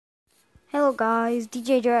Hello guys,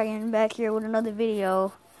 DJ Dragon back here with another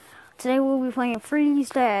video. Today we'll be playing Freeze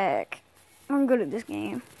Tag. I'm good at this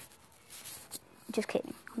game. Just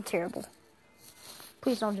kidding, I'm terrible.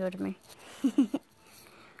 Please don't judge me.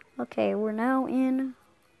 Okay, we're now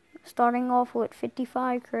starting off with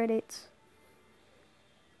 55 credits.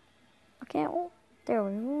 Okay, oh, there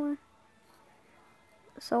we go.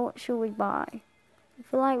 So what should we buy? I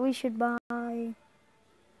feel like we should buy...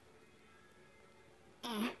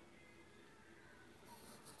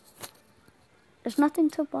 There's nothing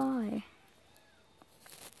to buy.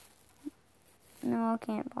 No, I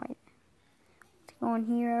can't buy it. Go in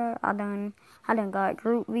here. I done got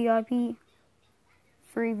group VIP,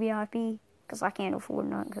 free VIP, cause I can't afford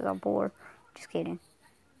none, cause I'm poor. Just kidding.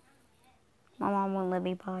 My mom wouldn't let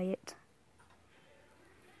me buy it.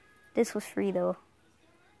 This was free though.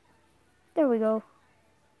 There we go.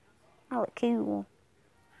 I look cool.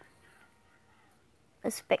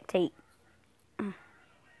 Let's spectate.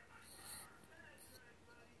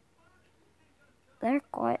 They're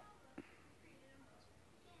quiet.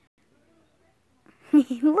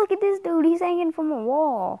 Look at this dude. He's hanging from a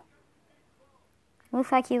wall.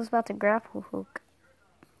 Looks like he was about to grapple hook.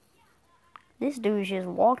 This dude's just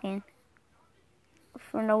walking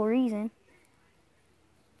for no reason.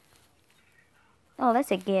 Oh,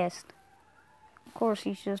 that's a guest. Of course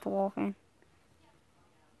he's just walking.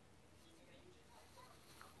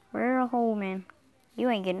 Where a hole, man? You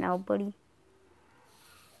ain't getting out, buddy.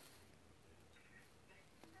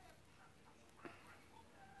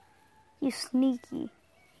 You sneaky.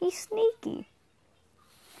 He's sneaky.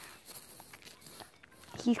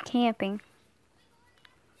 He's camping.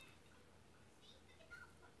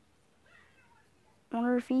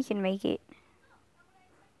 Wonder if he can make it.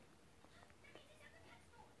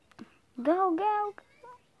 Go, go.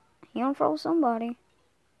 He unfroze somebody.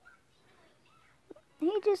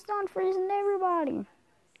 He just unfrozen everybody.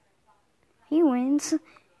 He wins.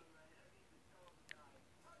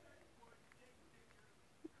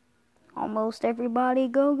 Almost everybody.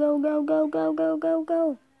 Go, go, go, go, go, go, go,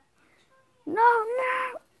 go. No,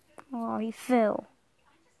 no. Oh, he fell.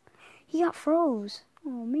 He got froze.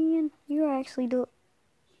 Oh, man. You're actually the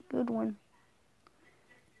good one.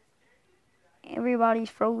 Everybody's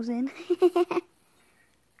frozen.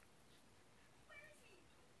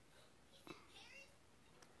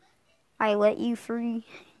 I let you free.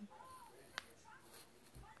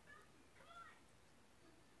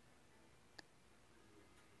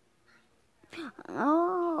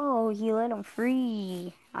 Oh, you let him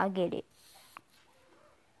free. I get it.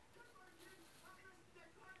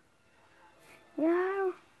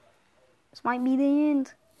 Yeah. This might be the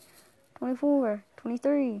end. 24,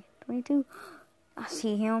 23, 22. I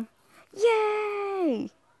see him. Yay!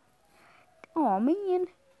 Oh man.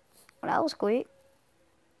 Well, that was quick.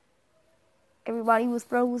 Everybody was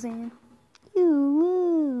frozen. You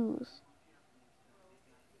lose.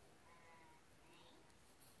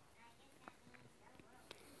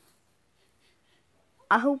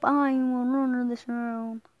 I hope I ain't one runner this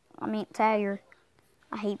round. I mean, tagger.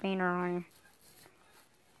 I hate being a runner.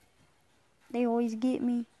 They always get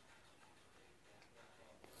me.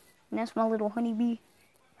 And that's my little honeybee.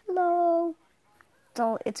 Hello.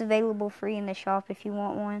 So it's available free in the shop if you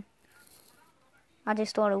want one. I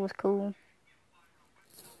just thought it was cool.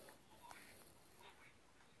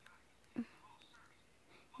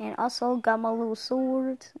 And also got my little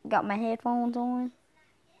swords. Got my headphones on.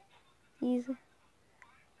 Easy.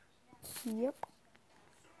 Yep.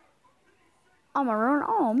 I'm a run.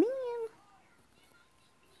 Oh man.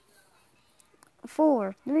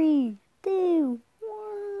 4, 3, 2,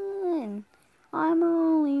 1. I'm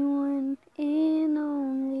only one and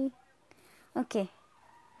only. Okay.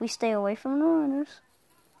 We stay away from the runners.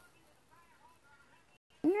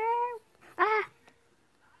 No. Ah.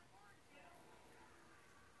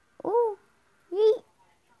 Ooh. Yeet.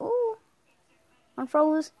 Ooh.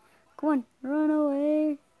 Unfroze. Come on. Run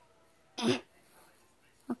away.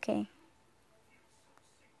 Okay.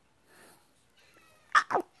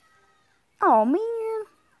 Ow. Oh man.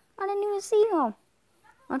 I didn't even see him.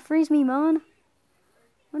 Unfreeze me, man.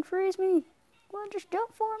 Unfreeze me. Well, just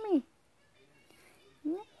jump for me.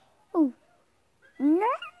 No.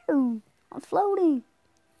 No. I'm floating.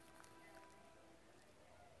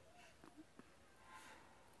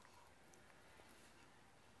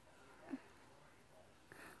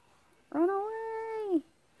 Run away.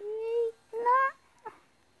 No.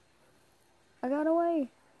 I got away.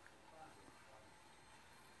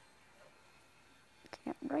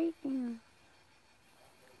 Can't break him.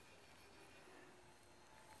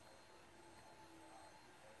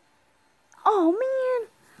 Oh man.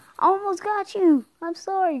 I almost got you. I'm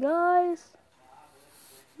sorry, guys.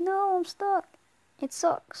 No, I'm stuck. It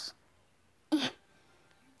sucks.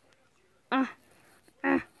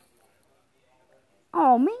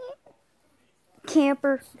 Oh, man.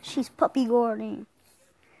 Camper, she's puppy guarding.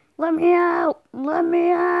 Let me out. Let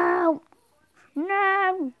me out.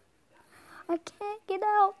 No. I can't get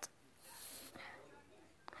out.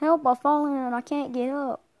 Help, I'm falling and I can't get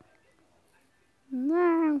up.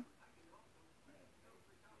 No.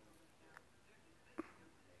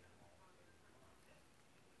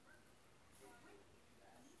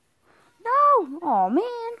 No. Oh, man.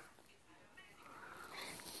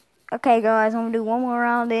 Okay, guys, I'm gonna do one more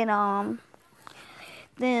round, then I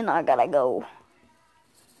gotta go.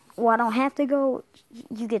 Well, I don't have to go.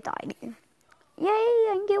 You get the idea. Yay,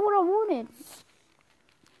 I can get what I wanted.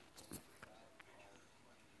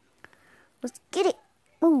 Let's get it.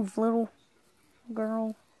 Move, little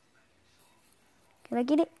girl. Can I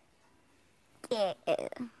get it? Yeah. I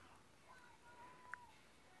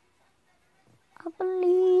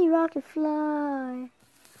believe I can fly.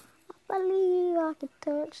 I believe I can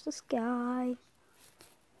touch the sky.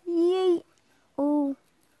 Yay. Oh,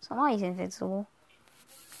 somebody's invincible.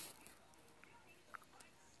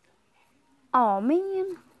 Oh,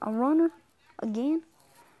 man. A runner. Again.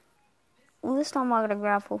 Well, this time I gotta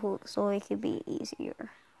grapple hook so it could be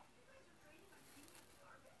easier.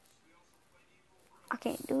 I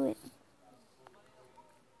can't do it.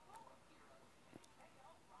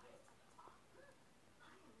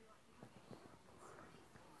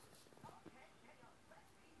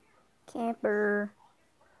 Camper.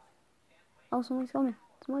 Oh, somebody's coming.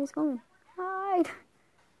 Somebody's coming. Hide.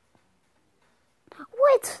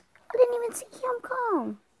 What? I didn't even see him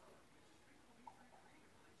come.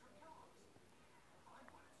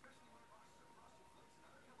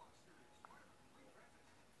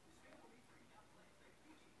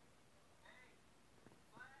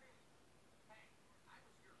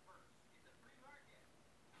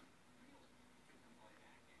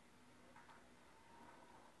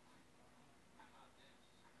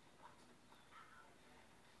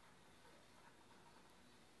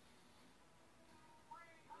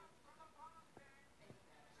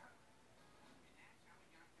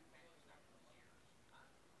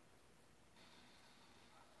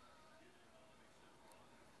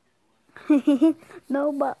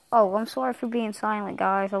 No, but oh, I'm sorry for being silent,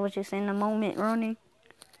 guys. I was just in the moment running.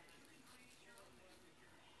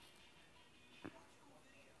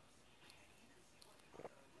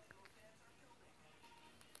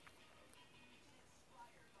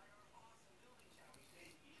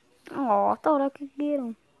 Oh, I thought I could get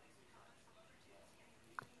him.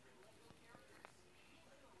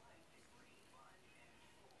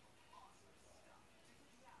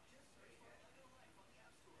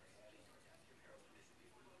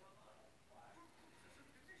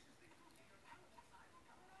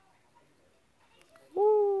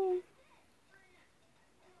 Woo.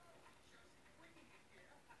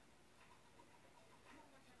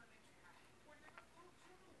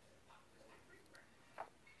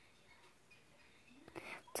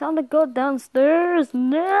 Time to go downstairs.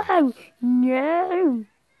 No, no.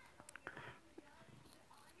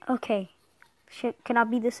 Okay. Can I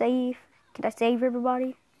be the save? Can I save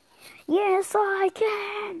everybody? Yes, I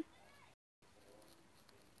can.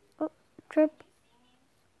 Oh, trip.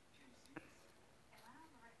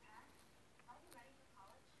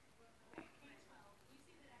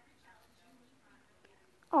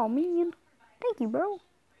 Oh, man. Thank you, bro.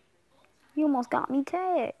 You almost got me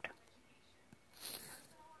tagged.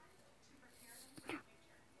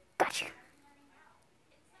 Gotcha.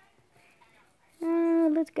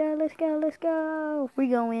 Let's go, let's go, let's go. We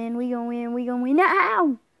go in, we go in, we go in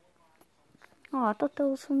now. Oh, I thought that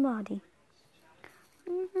was somebody.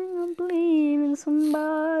 I believe in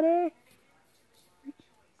somebody.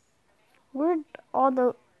 Where'd all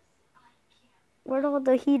the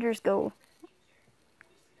heaters go?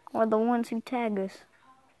 Or the ones who tag us?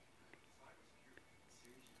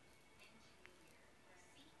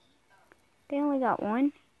 They only got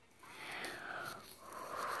one.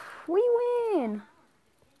 We win.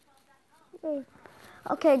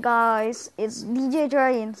 Okay, guys, it's DJ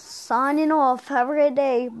Dragon signing off. Have a great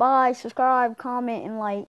day. Bye. Subscribe, comment, and like.